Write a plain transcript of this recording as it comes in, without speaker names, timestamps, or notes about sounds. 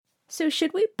So,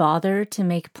 should we bother to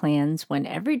make plans when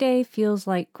every day feels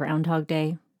like Groundhog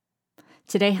Day?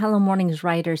 Today, Hello Mornings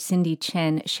writer Cindy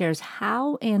Chen shares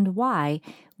how and why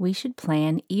we should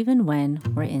plan even when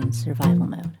we're in survival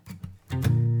mode.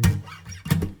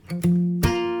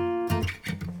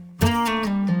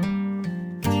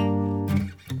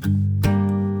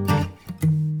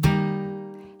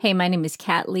 Hey, my name is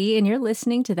Kat Lee, and you're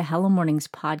listening to the Hello Mornings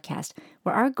podcast,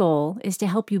 where our goal is to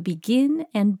help you begin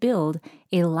and build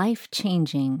a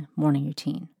life-changing morning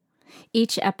routine.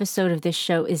 Each episode of this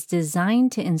show is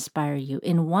designed to inspire you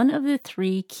in one of the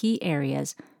three key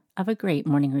areas of a great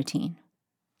morning routine: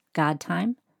 God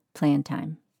time, plan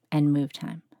time, and move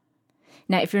time.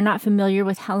 Now, if you're not familiar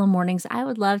with Hello Mornings, I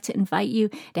would love to invite you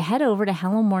to head over to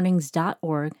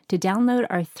hellomornings.org to download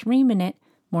our 3-minute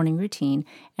morning routine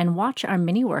and watch our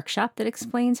mini workshop that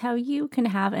explains how you can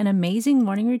have an amazing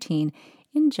morning routine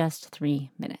in just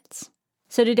 3 minutes.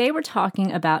 So today we're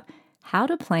talking about how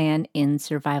to plan in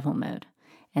survival mode,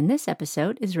 and this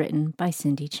episode is written by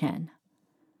Cindy Chen.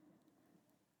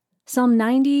 Psalm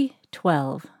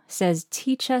 90:12 says,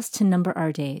 "Teach us to number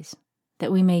our days,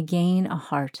 that we may gain a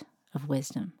heart of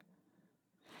wisdom."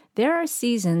 There are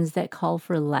seasons that call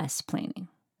for less planning.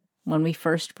 When we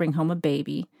first bring home a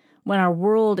baby, when our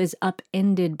world is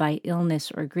upended by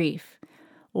illness or grief,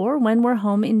 or when we're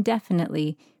home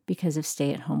indefinitely because of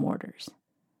stay-at-home orders.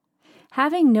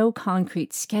 Having no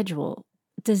concrete schedule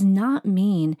does not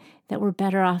mean that we're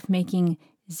better off making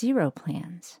zero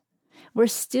plans. We're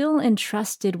still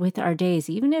entrusted with our days,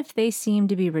 even if they seem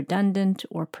to be redundant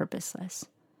or purposeless.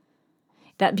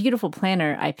 That beautiful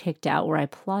planner I picked out where I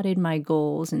plotted my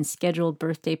goals and scheduled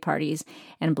birthday parties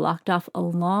and blocked off a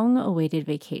long-awaited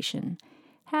vacation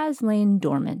has lain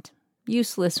dormant,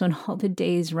 useless when all the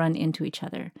days run into each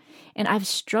other. And I've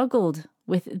struggled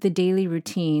with the daily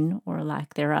routine, or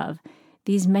lack thereof,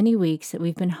 these many weeks that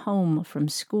we've been home from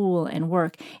school and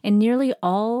work, and nearly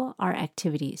all our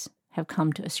activities have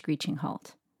come to a screeching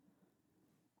halt.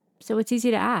 So it's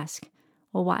easy to ask,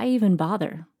 well, why even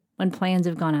bother when plans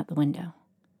have gone out the window?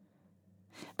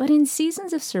 But in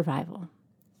seasons of survival,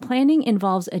 planning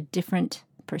involves a different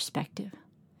perspective.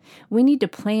 We need to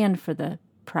plan for the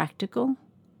practical,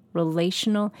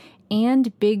 relational,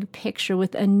 and big picture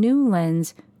with a new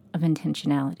lens of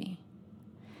intentionality.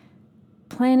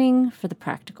 Planning for the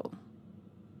practical.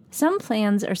 Some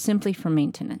plans are simply for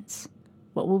maintenance.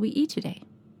 What will we eat today?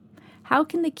 How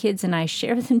can the kids and I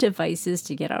share the devices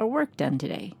to get our work done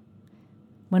today?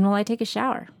 When will I take a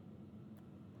shower?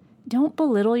 Don't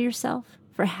belittle yourself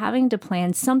for having to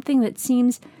plan something that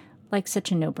seems like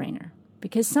such a no-brainer,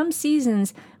 because some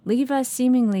seasons leave us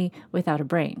seemingly without a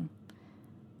brain.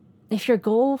 If your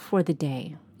goal for the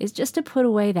day is just to put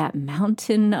away that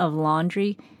mountain of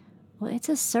laundry, well, it's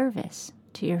a service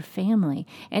to your family,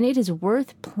 and it is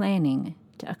worth planning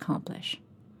to accomplish.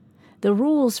 The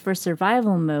rules for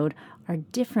survival mode are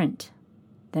different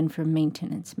than for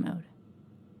maintenance mode.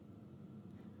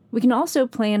 We can also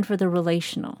plan for the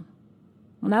relational.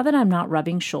 Well, now that I'm not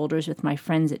rubbing shoulders with my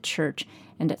friends at church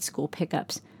and at school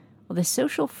pickups, well, the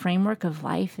social framework of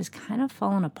life has kind of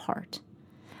fallen apart.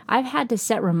 I've had to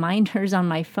set reminders on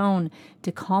my phone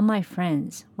to call my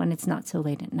friends when it's not so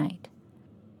late at night.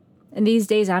 And these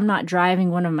days, I'm not driving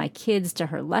one of my kids to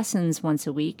her lessons once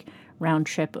a week, round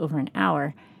trip over an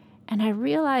hour, and I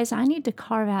realize I need to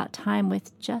carve out time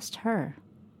with just her.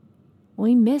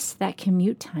 We miss that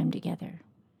commute time together.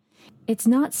 It's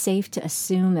not safe to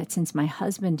assume that since my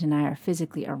husband and I are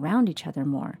physically around each other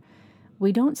more,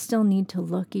 we don't still need to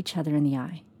look each other in the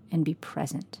eye and be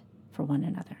present for one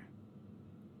another.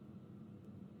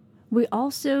 We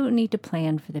also need to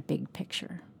plan for the big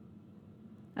picture.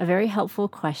 A very helpful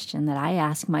question that I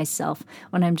ask myself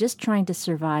when I'm just trying to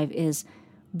survive is,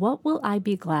 what will I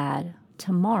be glad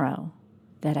tomorrow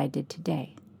that I did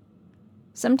today?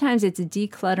 Sometimes it's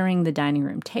decluttering the dining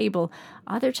room table.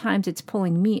 Other times it's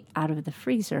pulling meat out of the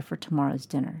freezer for tomorrow's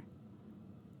dinner.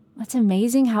 It's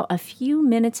amazing how a few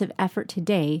minutes of effort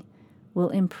today will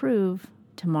improve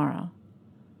tomorrow.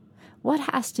 What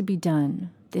has to be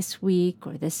done this week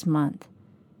or this month?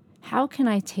 How can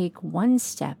I take one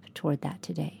step toward that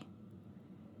today?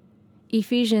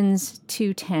 Ephesians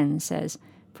 2:10 says,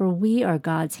 "For we are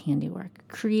God's handiwork,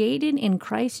 created in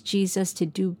Christ Jesus to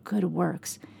do good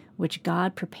works, which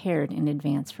God prepared in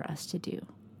advance for us to do."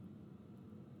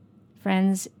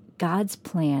 Friends, God's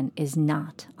plan is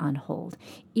not on hold,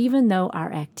 even though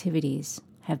our activities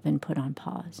have been put on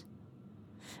pause.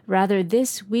 Rather,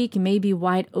 this week may be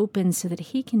wide open so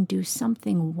that He can do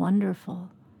something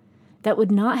wonderful that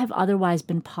would not have otherwise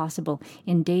been possible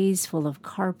in days full of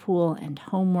carpool and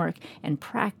homework and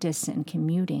practice and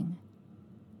commuting.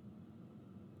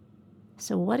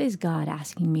 So what is God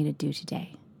asking me to do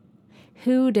today?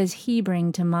 Who does He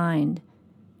bring to mind?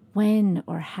 When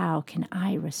or how can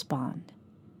I respond?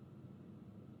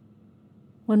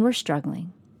 When we're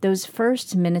struggling, those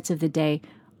first minutes of the day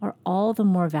are all the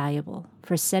more valuable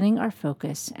for setting our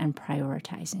focus and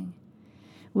prioritizing.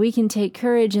 We can take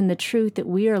courage in the truth that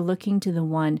we are looking to the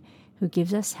one who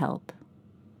gives us help,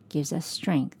 gives us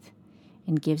strength,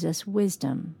 and gives us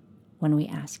wisdom when we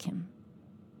ask Him,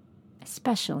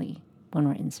 especially when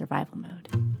we're in survival mode.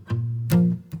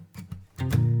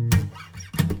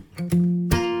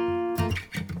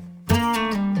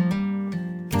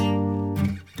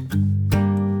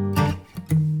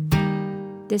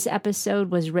 This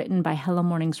episode was written by Hello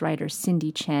Mornings writer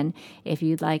Cindy Chen. If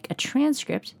you'd like a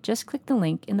transcript, just click the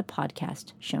link in the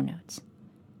podcast show notes.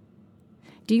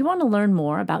 Do you want to learn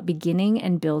more about beginning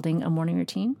and building a morning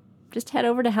routine? Just head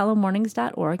over to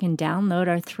hellomornings.org and download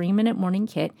our 3-minute morning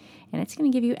kit, and it's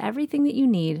going to give you everything that you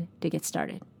need to get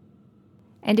started.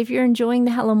 And if you're enjoying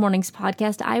the Hello Mornings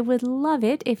podcast, I would love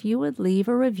it if you would leave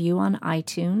a review on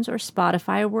iTunes or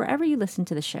Spotify or wherever you listen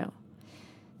to the show.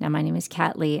 Now, my name is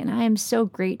Kat Lee, and I am so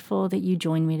grateful that you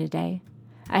joined me today.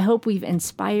 I hope we've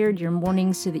inspired your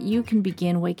mornings so that you can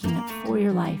begin waking up for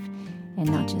your life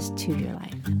and not just to your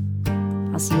life.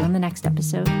 I'll see you on the next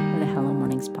episode of the Hello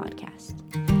Mornings podcast.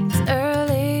 It's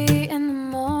early in the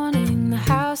morning, the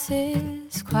house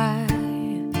is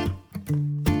quiet,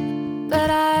 but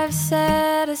I've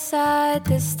set aside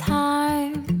this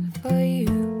time for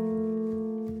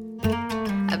you.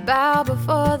 I bow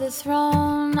before the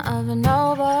throne of a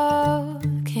noble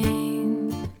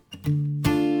king,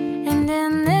 and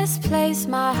in this place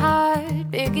my heart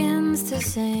begins to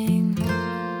sing.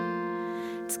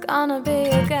 It's gonna be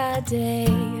a God day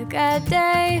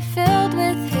filled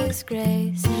with His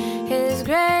grace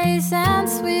and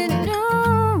sweet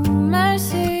new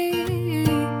mercies.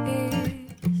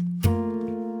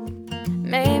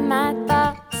 May my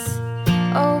thoughts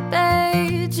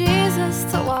obey Jesus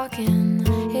to walk in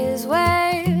His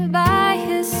way by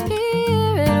His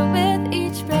Spirit with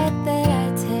each breath that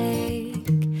I take.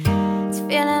 It's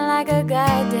feeling like a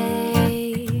God day.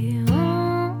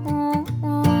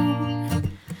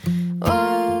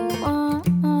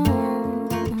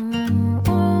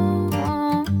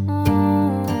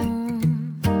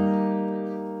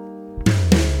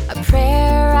 A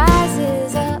prayer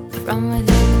rises up from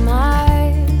within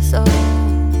my soul.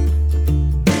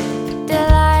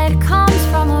 Delight comes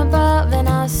from above in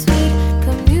our sweet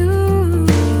communion.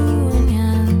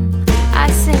 I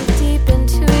sink deep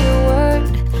into your word,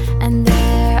 and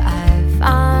there I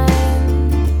find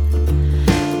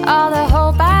all the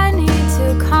hope I need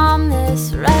to calm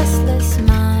this restless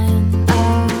mind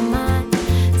of mine.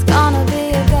 It's gonna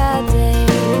be a God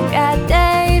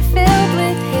day filled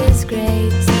with His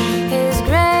grace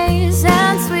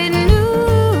and sweet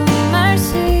new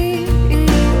mercies.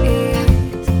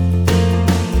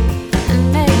 And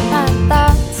make my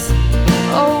thoughts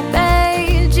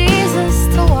obey Jesus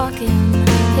to walk in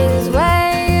His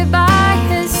way by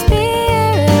His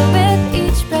Spirit with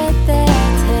each breath that I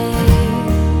take.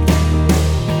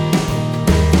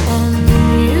 And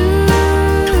you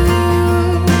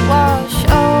wash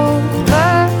over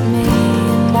me,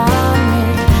 and I'm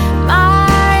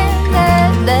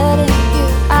reminded that in you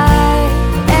I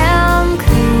am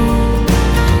clean.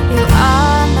 You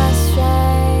are my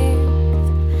strength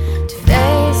to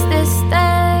face this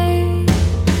day,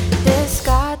 this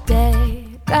God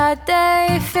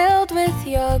day filled with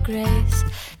your grace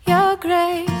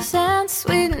and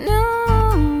sweet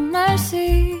new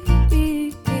mercy.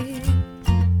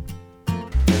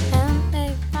 And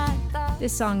make my thoughts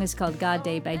This song is called God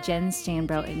Day by Jen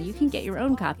Stanbro, and you can get your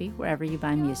own copy wherever you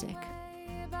buy music.